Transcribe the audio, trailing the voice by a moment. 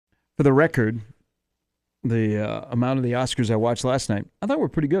For the record, the amount of the Oscars I watched last night, I thought were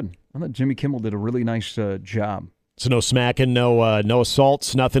pretty good. I thought Jimmy Kimmel did a really nice job. So no smacking, no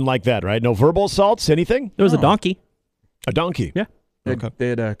assaults, nothing like that, right? No verbal assaults, anything? There was a donkey. A donkey? Yeah. They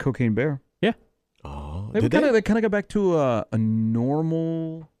had a Cocaine Bear. Yeah. Oh, They kind of got back to a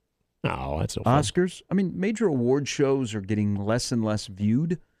normal No, that's no fun. Oscars. I mean, major award shows are getting less and less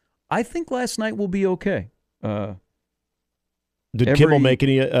viewed. I think last night will be okay. Did Kimmel make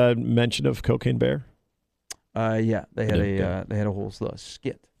any mention of Cocaine Bear? Yeah, they had a whole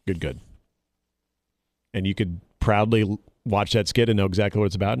skit. Good. And you could proudly watch that skit and know exactly what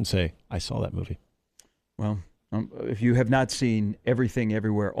it's about and say, I saw that movie. Well, if you have not seen Everything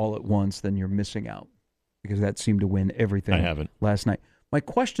Everywhere All at Once, then you're missing out because that seemed to win everything. I haven't. Last night. My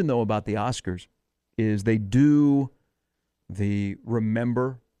question, though, about the Oscars is they do the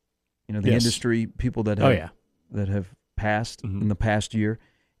remember, the Yes. industry people that have passed in the past year,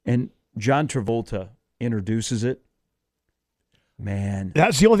 and John Travolta introduces it. Man,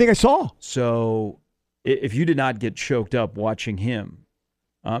 That's the only thing I saw. so if you did not get choked up watching him,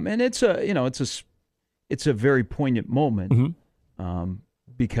 and it's a very poignant moment,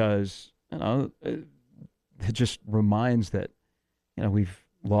 because it just reminds that we've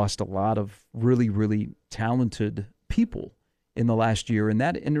lost a lot of really, really talented people in the last year,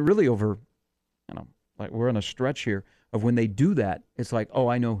 and really over, like we're on a stretch here of when they do that, it's like, oh,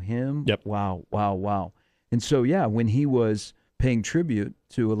 I know him. Yep. Wow. And so, yeah, when he was paying tribute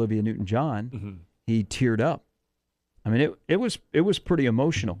to Olivia Newton-John, he teared up. I mean, it was pretty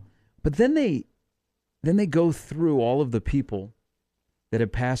emotional. But then they go through all of the people that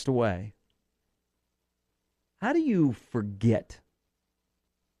have passed away. How do you forget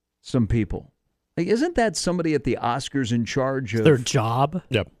some people? Like, isn't that somebody at the Oscars in charge of Their job.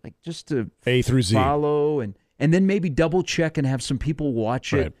 Yep. like just to A through Z. follow and then maybe double check and have some people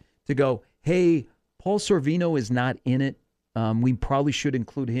watch it Right. to go, hey, Paul Sorvino is not in it. We probably should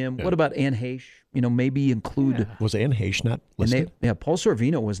include him. Yeah. What about Anne Heche? Maybe include. Was Anne Heche not listed? Paul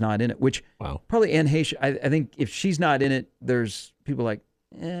Sorvino was not in it, which Wow. probably Anne Heche. I think if she's not in it, there's people like,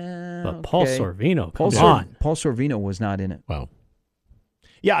 But Paul okay. Sorvino, Paul come on. Paul Sorvino was not in it. Wow.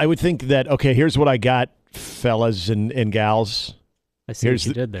 Yeah, I would think that, okay, here's what I got, fellas and gals. I see what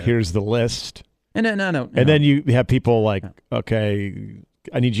you did there. Here's the list. And no. And then you have people like, okay,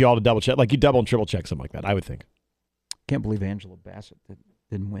 I need you all to double check. Like you double and triple check something like that, I would think. Can't believe Angela Bassett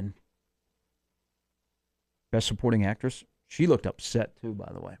didn't win. Best Supporting Actress. She looked upset too, by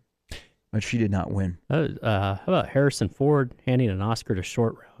the way, but she did not win. How about Harrison Ford handing an Oscar to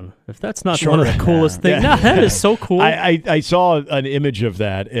Short Round? If that's not Short one of the Round. coolest things, Yeah. no, that is so cool. I saw an image of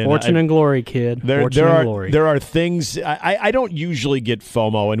that. And Fortune and glory, kid. Fortune and glory. There are things I don't usually get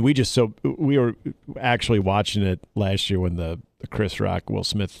FOMO, and we were actually watching it last year when the Chris Rock Will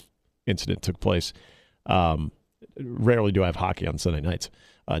Smith incident took place. Rarely do I have hockey on Sunday nights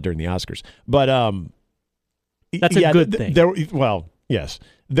during the Oscars, but that's a good thing. Yes,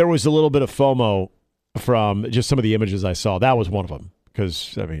 there was a little bit of FOMO from just some of the images I saw. That was one of them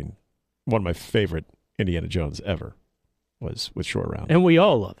because one of my favorite Indiana Jones ever was with Short Round. And we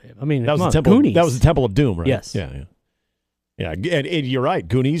all love him. I mean, That was come the on, temple. Goonies. That was the Temple of Doom, right? Yes. Yeah. And you're right.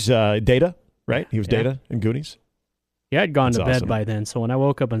 Goonies, Data, right? He was Yeah. Data in Goonies. Yeah, I'd gone That's to bed awesome. by then. So when I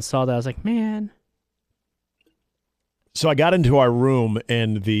woke up and saw that, I was like, man. So I got into our room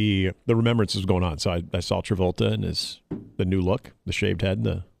and the remembrance was going on. So I saw Travolta and the new look, the shaved head,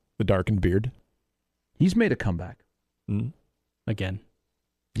 and the darkened beard. He's made a comeback. Mm. Again.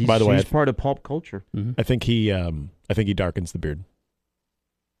 By the way, he's part of pop culture. Mm-hmm. I think he darkens the beard.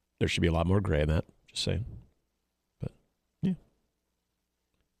 There should be a lot more gray in that. Just saying. But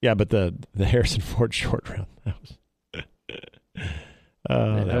yeah. But the Harrison Ford Short Round, that was.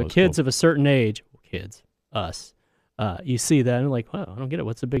 That was Kids cool. of a certain age, us. You see that and you're like, wow, I don't get it.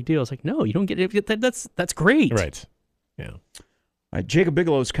 What's the big deal? It's like, no, you don't get it. That's great. Right. Yeah. All right, Jacob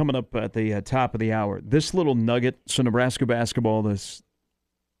Bigelow is coming up at the top of the hour. This little nugget, so Nebraska basketball this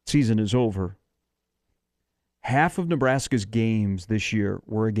season is over. Half of Nebraska's games this year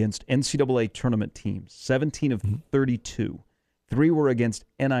were against NCAA tournament teams, 17 of 32. 3 were against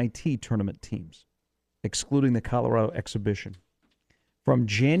NIT tournament teams, excluding the Colorado exhibition. From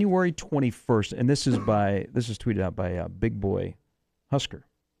January 21st, and this is tweeted out by Big Boy Husker.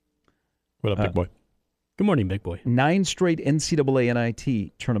 What up, big boy? Good morning, big boy. 9 straight NCAA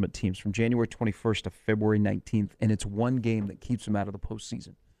NIT tournament teams from January 21st to February 19th, and it's one game that keeps them out of the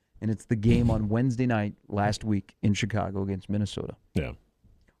postseason. And it's the game on Wednesday night last week in Chicago against Minnesota. Yeah.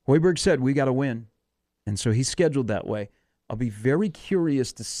 Hoiberg said, we got to win. And so he's scheduled that way. I'll be very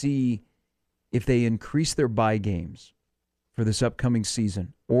curious to see if they increase their bye games for this upcoming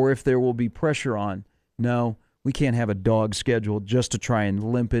season, or if there will be pressure on, no, we can't have a dog schedule just to try and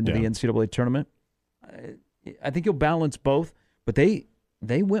limp into the NCAA tournament. I think you'll balance both, but they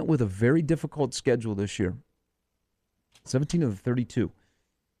went with a very difficult schedule this year. 17 of the 32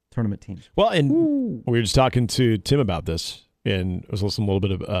 tournament teams. Well, and we were just talking to Tim about this, and I was listening a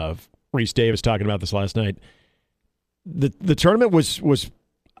little bit of Reese Davis talking about this last night. The tournament was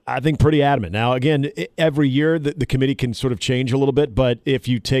I think pretty adamant. Now, again, every year the committee can sort of change a little bit, but if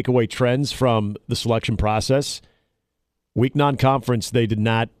you take away trends from the selection process, weak non-conference, they did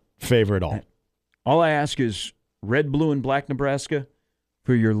not favor at all. All I ask is red, blue, and black Nebraska,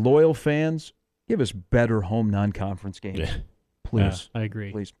 for your loyal fans, give us better home non-conference games. Yeah. Please. I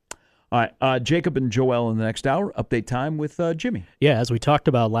agree. Please. All right, Jacob and Joel in the next hour. Update time with Jimmy. Yeah, as we talked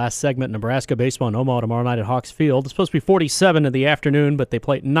about last segment, Nebraska baseball in Omaha tomorrow night at Hawks Field. It's supposed to be 47 in the afternoon, but they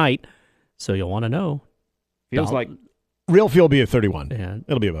play at night, so you'll want to know. Feels like real field will be at 31. Yeah.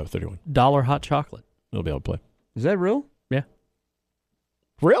 It'll be about 31. $1 hot chocolate. It'll be able to play. Is that real? Yeah.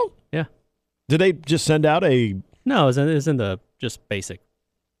 Real? Yeah. Did they just send out a... No, it's in the just basic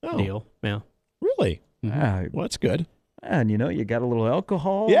Oh, deal. Yeah. really? Ah, Well, that's good. and you got a little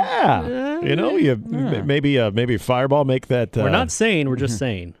alcohol. Yeah. Maybe Fireball make that... We're not saying, we're just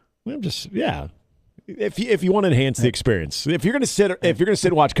saying. I'm just If you want to enhance the experience, if you're going to sit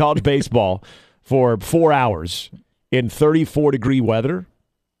and watch college baseball for 4 hours in 34-degree weather,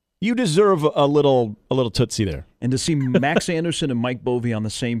 you deserve a little Tootsie there. And to see Max Anderson and Mike Bovee on the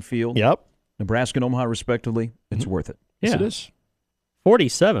same field, Yep. Nebraska and Omaha respectively, it's worth it. Yes, Yeah. it is.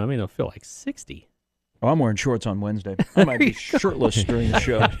 47. I mean, it'll feel like 60. Oh, I'm wearing shorts on Wednesday. I might be shirtless during the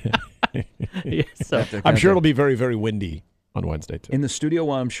show. Yeah, so I'm sure it'll be very, very windy on Wednesday too. in the studio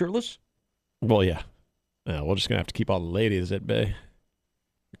while I'm shirtless. Well, yeah. We're just gonna have to keep all the ladies at bay.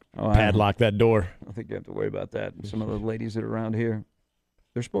 Oh, Padlock that door. I don't think you have to worry about that. Some of the ladies that are around here,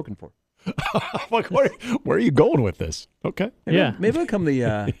 they're spoken for. Like, where are you going with this? Okay. Maybe I'll come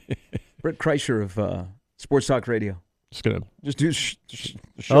the Brett Kreischer of Sports Talk Radio. Just gonna Just do the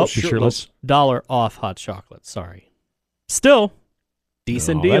show be shirtless. $1 off hot chocolate. Sorry. Still,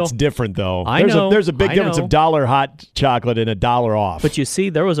 decent deal. That's different though. I know. There's a big I difference know. of $1 hot chocolate and $1 off. But you see,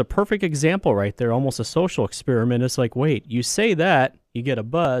 there was a perfect example right there, almost a social experiment. It's like, wait, you say that, you get a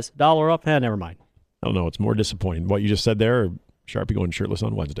buzz, $1 off, never mind. I don't know. It's more disappointing. What you just said there, or Sharpie going shirtless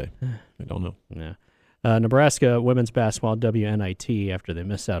on Wednesday. I don't know. Yeah. Nebraska women's basketball WNIT after they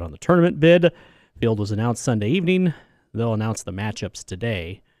missed out on the tournament bid. Field was announced Sunday evening. They'll announce the matchups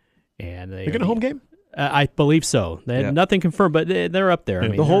today. And They get a home game? I believe so. They had nothing confirmed, but they're up there. I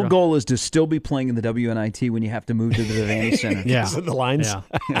mean, The whole goal is to still be playing in the WNIT when you have to move to the Devaney Center. Yeah. The lines?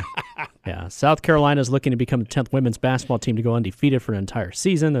 Yeah. Yeah. South Carolina is looking to become the 10th women's basketball team to go undefeated for an entire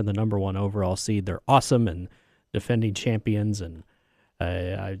season. They're the number 1 overall seed. They're awesome and defending champions. And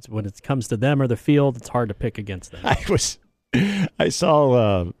when it comes to them or the field, it's hard to pick against them. I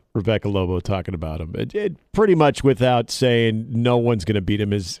saw Rebecca Lobo talking about him. It pretty much without saying no one's going to beat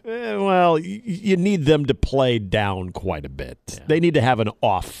him is, you need them to play down quite a bit. Yeah. They need to have an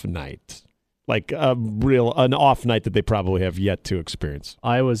off night, like an off night that they probably have yet to experience.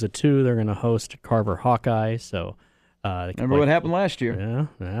 Iowa's a 2. They're going to host Carver Hawkeye. So Remember what happened last year?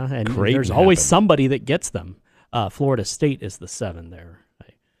 Yeah. And Creighton there's always happened. somebody that gets them. Florida State is the 7 there.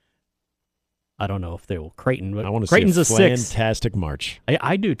 I don't know if they will Creighton, but I want to Creighton's see a a 6. fantastic March.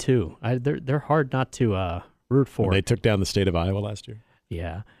 I do too. They're hard not to root for. They took down the state of Iowa last year.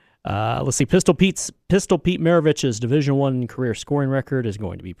 Yeah. Let's see. Pistol Pete Maravich's Division I career scoring record is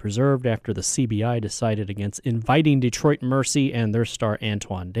going to be preserved after the CBI decided against inviting Detroit Mercy and their star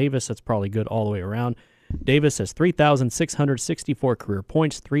Antoine Davis. That's probably good all the way around. Davis has 3,664 career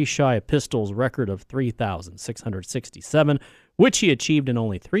points, 3 shy of Pistol's record of 3,667, which he achieved in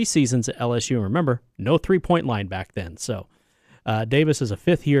only 3 seasons at LSU. Remember, no 3-point line back then. So Davis is a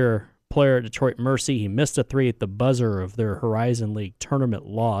 5th-year player at Detroit Mercy. He missed a 3 at the buzzer of their Horizon League tournament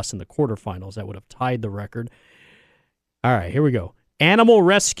loss in the quarterfinals. That would have tied the record. All right, here we go. Animal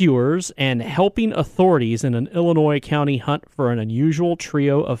rescuers and helping authorities in an Illinois county hunt for an unusual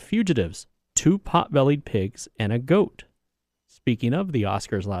trio of fugitives, 2 pot-bellied pigs and a goat. Speaking of the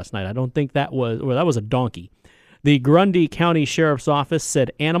Oscars last night, I don't think that was a donkey. The Grundy County Sheriff's Office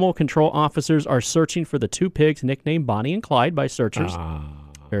said animal control officers are searching for the 2 pigs nicknamed Bonnie and Clyde by searchers.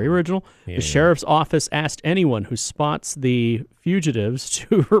 Very original. Yeah. The sheriff's office asked anyone who spots the fugitives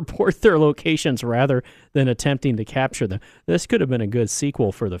to report their locations rather than attempting to capture them. This could have been a good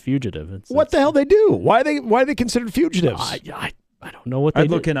sequel for The Fugitive. What the hell they do? Why are they considered fugitives? I don't know what they I'd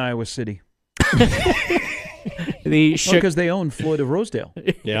do. look in Iowa City. The Because they own Floyd of Rosedale.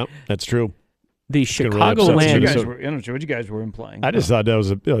 Yeah, that's true. The gonna really upset I Chicagoland. don't know what you guys were implying. I just thought that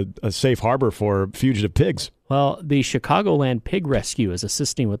was a safe harbor for fugitive pigs. Well, the Chicagoland Pig Rescue is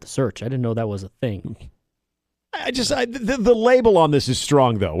assisting with the search. I didn't know that was a thing. The label on this is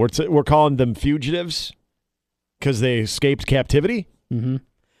strong, though. We're calling them fugitives because they escaped captivity. Mm-hmm.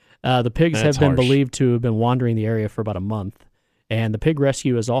 The pigs That's have been harsh. believed to have been wandering the area for about a month. And the Pig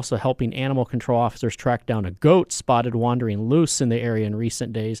Rescue is also helping animal control officers track down a goat spotted wandering loose in the area in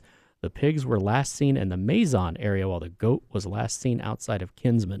recent days. The pigs were last seen in the Maison area, while the goat was last seen outside of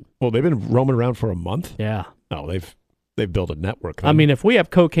Kinsman. Well, they've been roaming around for a month. Yeah. No, they've built a network. I mean, if we have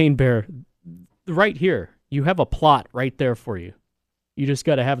Cocaine Bear right here, you have a plot right there for you. You just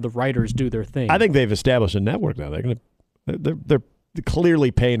got to have the writers do their thing. I think they've established a network now. They're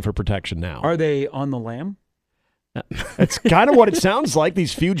clearly paying for protection now. Are they on the lam? That's kind of what it sounds like.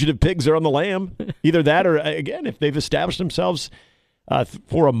 These fugitive pigs are on the lam. Either that or, again, if they've established themselves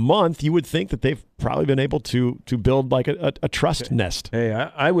for a month, you would think that they've probably been able to build like a trust nest. Hey,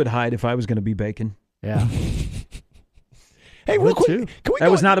 I would hide if I was going to be bacon. Yeah. Hey, real quick, can we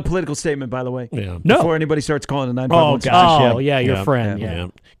That was not a political statement, by the way. Yeah. No. Before anybody starts calling it 951. Oh, gosh. Oh, yeah, your friend. Yeah.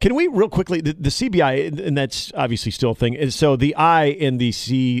 Can we real quickly, the CBI, and that's obviously still a thing, is so the I in the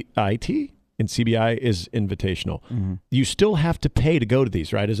CIT in CBI is invitational. Mm-hmm. You still have to pay to go to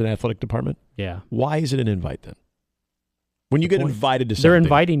these, right, as an athletic department? Yeah. Why is it an invite then? When you Good get point. invited to something, They're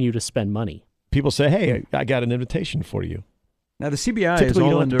inviting you to spend money. people say, hey, I got an invitation for you. Now, the CBI is Typically, you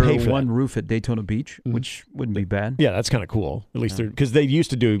all don't have to under pay for one that. roof at Daytona Beach, Mhm. which wouldn't be bad. Yeah, that's kind of cool. At least because they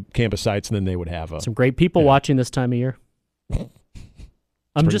used to do campus sites and then they would have a Some great people Yeah. watching this time of year. I'm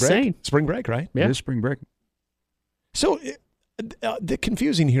spring just break. saying. Spring break, right? Yeah. It is spring break. So the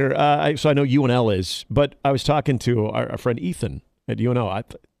confusing here, so I know UNL is, but I was talking to our friend Ethan at UNL. I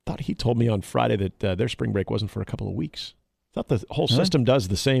thought he told me on Friday that their spring break wasn't for a couple of weeks. I thought the whole system does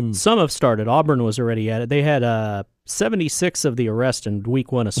the same. Some have started. Auburn was already at it. They had 76 of the arrests in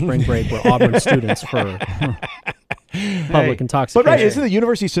week one of spring break were Auburn students for public intoxication. But right, isn't the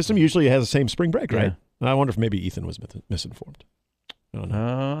university system usually has the same spring break, right? Yeah. I wonder if maybe Ethan was misinformed. I don't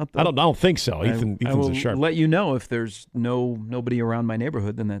know. I I don't think so. I Ethan's will a sharp. let you know if there's nobody around my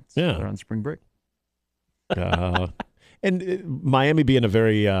neighborhood, then they're on spring break. And Miami being a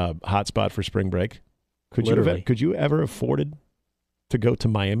very hot spot for spring break, could you ever afforded to go to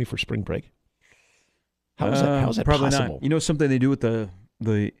Miami for spring break? How is that probably possible? not. You know something they do with the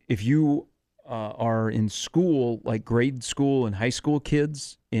if you are in school, like grade school and high school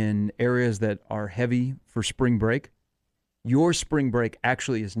kids in areas that are heavy for spring break, your spring break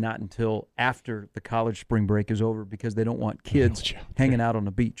actually is not until after the college spring break is over because they don't want kids hanging out on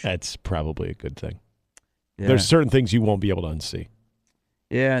the beach. That's probably a good thing. Yeah. There's certain things you won't be able to unsee.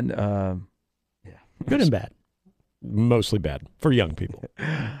 Yeah, and Good and bad. Mostly bad for young people. all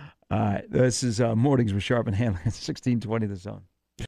right. This is Mornings with Sharp and Hanley. 1620 The Zone.